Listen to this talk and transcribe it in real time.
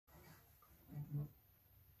If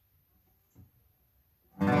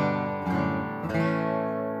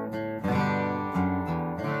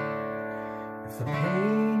the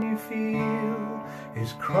pain you feel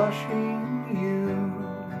is crushing you,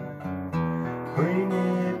 bring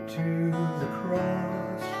it to the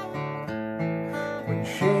cross. When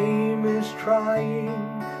shame is trying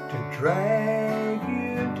to drag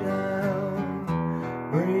you down,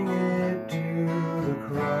 bring it to the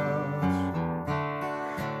cross.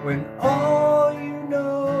 When all you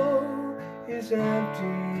know is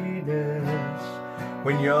emptiness,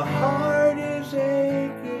 when your heart is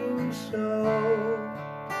aching so,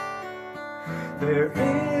 there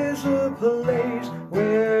is a place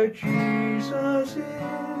where Jesus is.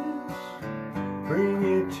 Bring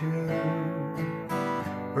it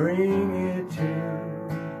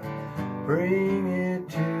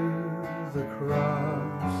to the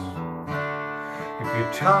cross. If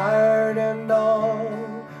you're tired and all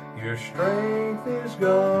your strength is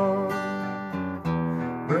gone,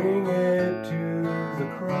 bring it to the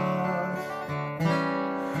cross.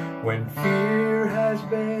 When fear has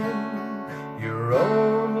been your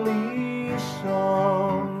only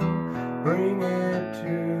song, bring it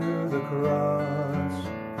to the cross.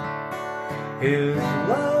 His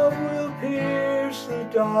love will pierce the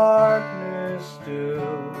darkness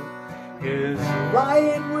still. His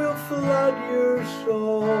light will flood your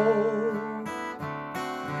soul.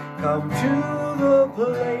 Come to the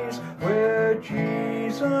place where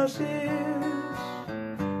Jesus is.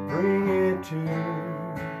 Bring it to,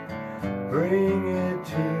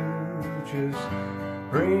 just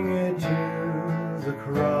bring it to the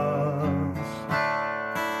cross.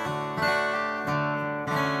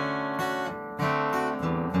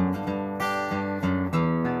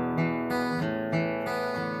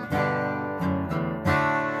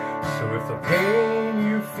 So if the pain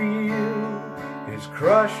you feel is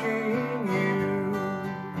crushing you,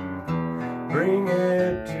 bring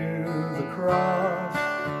it to the cross.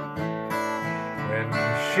 When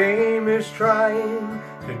shame is trying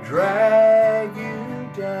to drag you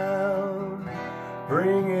down,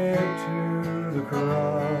 bring it to the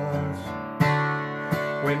cross.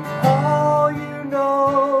 When all you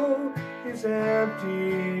know is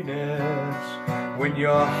emptiness, when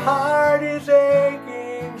your heart is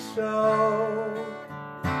aching so,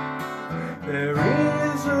 there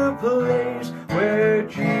is a place where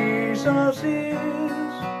Jesus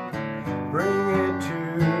is. Bring it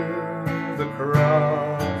to the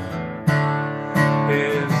cross.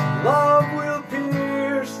 His love will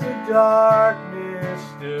pierce the darkness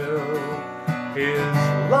still. His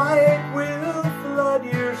light will flood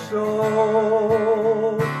your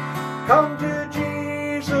soul. Come to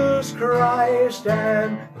Jesus Christ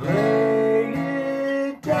and lay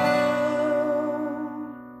it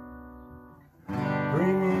down.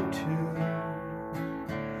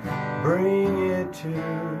 Bring it to,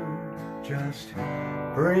 just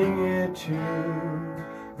bring it to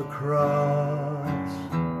the cross.